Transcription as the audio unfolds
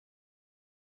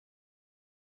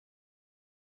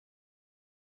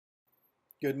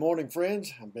Good morning,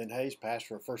 friends. I'm Ben Hayes,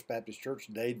 pastor of First Baptist Church,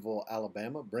 Dadeville,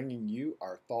 Alabama, bringing you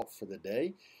our thought for the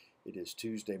day. It is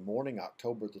Tuesday morning,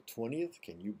 October the 20th.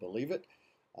 Can you believe it?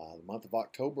 The month of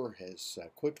October has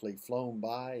quickly flown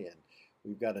by, and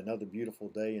we've got another beautiful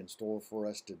day in store for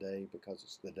us today because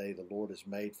it's the day the Lord has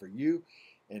made for you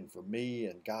and for me,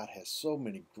 and God has so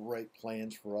many great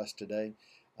plans for us today.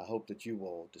 I hope that you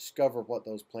will discover what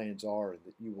those plans are and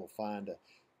that you will find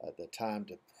the time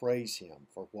to praise Him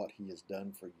for what He has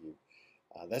done for you.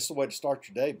 That's the way to start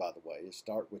your day, by the way, is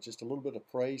start with just a little bit of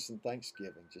praise and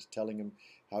thanksgiving, just telling Him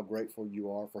how grateful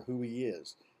you are for who He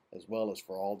is, as well as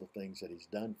for all the things that He's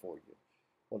done for you.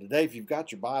 Well, today, if you've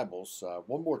got your Bibles,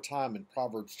 one more time in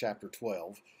Proverbs chapter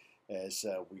 12, as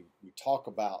we talk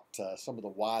about some of the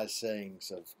wise sayings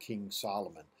of King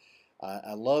Solomon.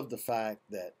 I love the fact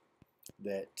that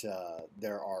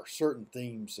there are certain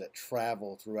themes that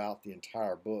travel throughout the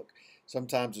entire book.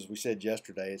 Sometimes, as we said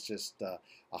yesterday, it's just a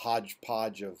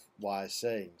hodgepodge of wise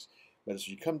sayings. But as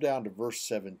you come down to verse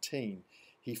 17,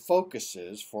 he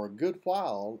focuses for a good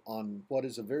while on what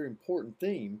is a very important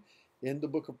theme in the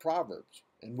book of Proverbs.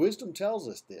 And wisdom tells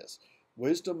us this.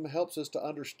 Wisdom helps us to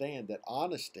understand that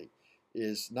honesty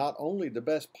is not only the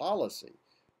best policy,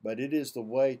 but it is the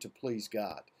way to please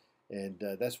God. And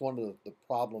that's one of the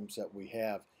problems that we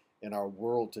have in our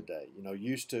world today. You know,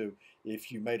 used to,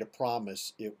 if you made a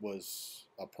promise, it was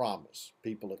a promise.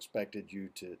 People expected you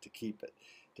to keep it.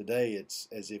 Today, it's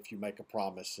as if you make a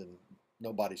promise and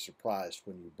nobody's surprised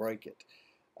when you break it.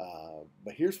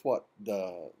 But here's what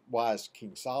the wise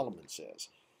King Solomon says.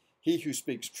 He who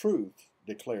speaks truth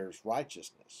declares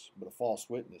righteousness, but a false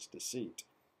witness deceit.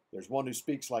 There's one who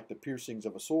speaks like the piercings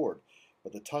of a sword,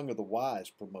 but the tongue of the wise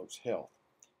promotes health.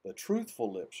 The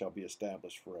truthful lip shall be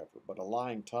established forever, but a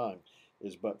lying tongue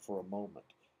is but for a moment.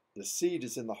 Deceit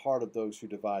is in the heart of those who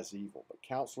devise evil, but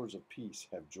counselors of peace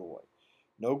have joy.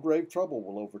 No grave trouble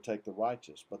will overtake the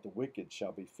righteous, but the wicked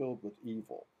shall be filled with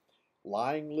evil.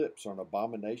 Lying lips are an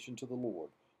abomination to the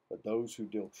Lord, but those who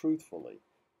deal truthfully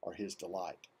are His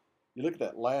delight. You look at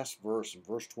that last verse in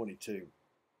verse 22,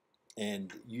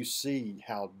 and you see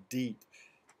how deep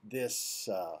this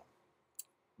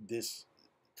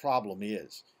problem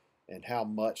is and how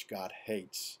much God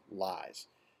hates lies.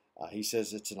 He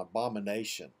says it's an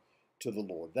abomination to the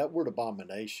Lord. That word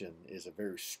abomination is a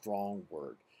very strong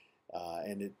word,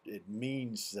 and it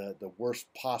means the worst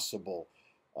possible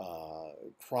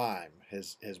crime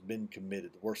has been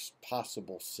committed. The worst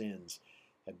possible sins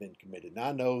have been committed. And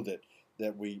I know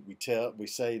that we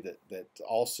say that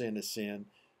all sin is sin.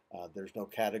 There's no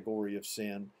category of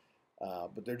sin,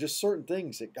 but there are just certain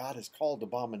things that God has called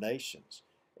abominations.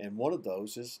 And one of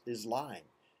those is lying,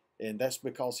 and that's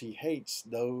because He hates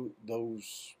the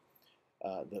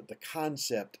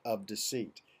concept of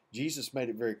deceit. Jesus made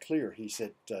it very clear. He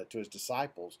said to His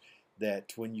disciples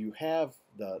that when you have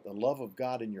the love of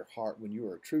God in your heart, when you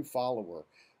are a true follower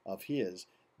of His,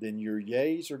 then your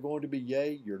yeas are going to be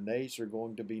yea, your nays are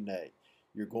going to be nay.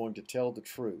 You're going to tell the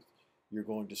truth. You're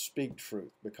going to speak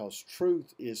truth because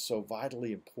truth is so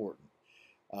vitally important.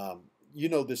 You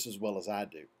know this as well as I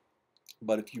do.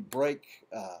 But if you break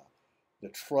the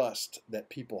trust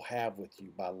that people have with you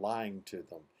by lying to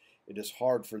them, it is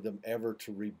hard for them ever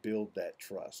to rebuild that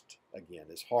trust again.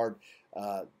 It's hard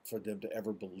for them to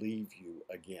ever believe you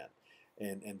again.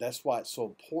 And that's why it's so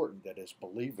important that as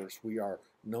believers we are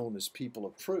known as people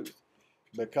of truth.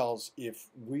 Because if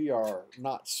we are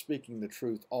not speaking the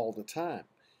truth all the time,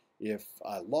 if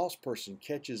a lost person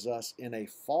catches us in a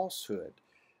falsehood,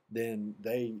 then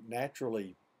they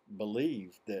naturally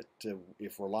believe that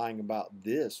if we're lying about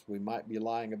this, we might be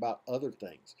lying about other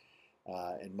things.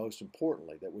 And most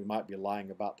importantly, that we might be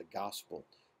lying about the gospel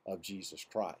of Jesus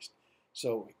Christ.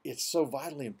 So it's so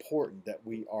vitally important that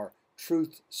we are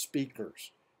truth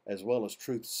speakers as well as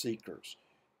truth seekers,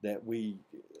 that we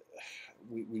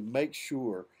make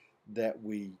sure that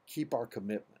we keep our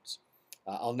commitments.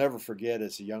 I'll never forget,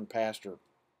 as a young pastor,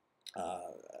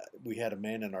 we had a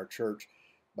man in our church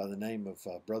by the name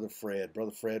of Brother Fred.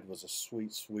 Brother Fred was a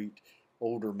sweet, sweet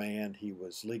older man. He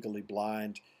was legally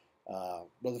blind.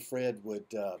 Brother Fred would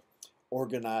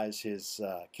organize his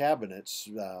cabinets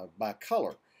by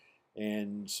color.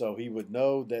 And so he would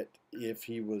know that if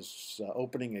he was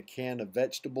opening a can of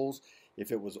vegetables, if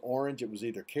it was orange, it was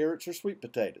either carrots or sweet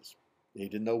potatoes. He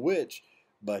didn't know which,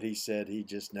 but he said he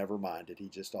just never minded. He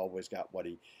just always got what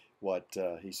he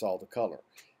saw the color.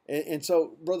 And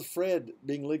so Brother Fred,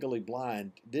 being legally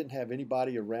blind, didn't have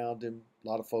anybody around him. A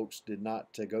lot of folks did not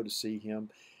go to see him.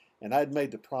 And I'd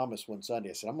made the promise one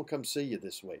Sunday. I said, I'm going to come see you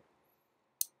this week.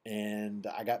 And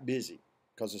I got busy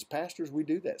because as pastors, we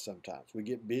do that sometimes. We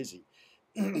get busy.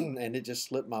 and it just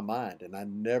slipped my mind, and I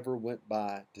never went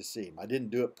by to see him. I didn't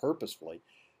do it purposefully.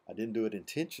 I didn't do it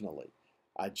intentionally.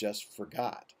 I just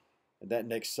forgot. And that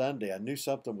next Sunday, I knew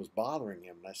something was bothering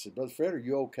him. And I said, Brother Fred, are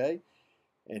you okay?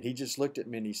 And he just looked at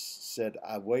me and he said,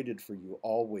 I waited for you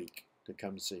all week to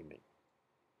come see me.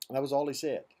 And that was all he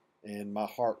said. And my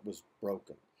heart was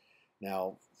broken.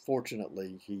 Now,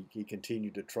 fortunately, he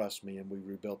continued to trust me, and we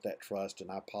rebuilt that trust,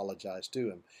 and I apologized to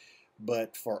him.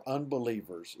 But for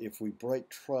unbelievers, if we break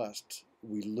trust,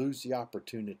 we lose the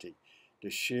opportunity to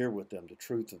share with them the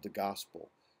truth of the gospel.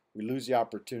 We lose the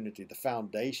opportunity, the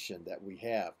foundation that we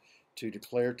have to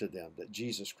declare to them that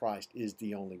Jesus Christ is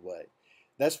the only way.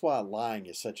 That's why lying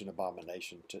is such an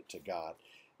abomination to God.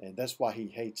 And that's why he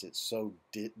hates it so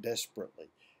desperately.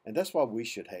 And that's why we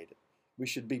should hate it. We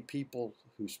should be people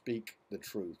who speak the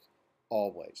truth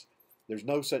always. There's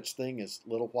no such thing as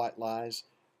little white lies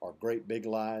or great big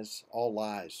lies. All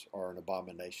lies are an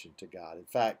abomination to God. In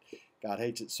fact, God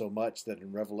hates it so much that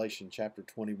in Revelation chapter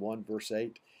 21, verse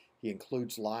 8, he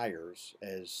includes liars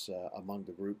as among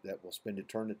the group that will spend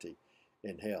eternity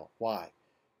in hell. Why?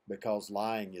 Because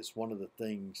lying is one of the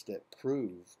things that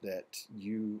prove that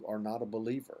you are not a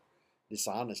believer.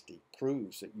 Dishonesty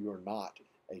proves that you are not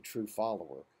a true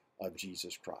follower of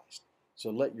Jesus Christ. So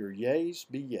let your yeas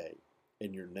be yea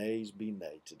and your nays be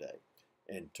nay today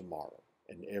and tomorrow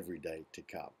and every day to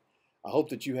come. I hope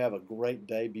that you have a great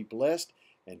day. Be blessed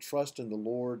and trust in the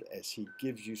Lord as he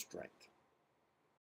gives you strength.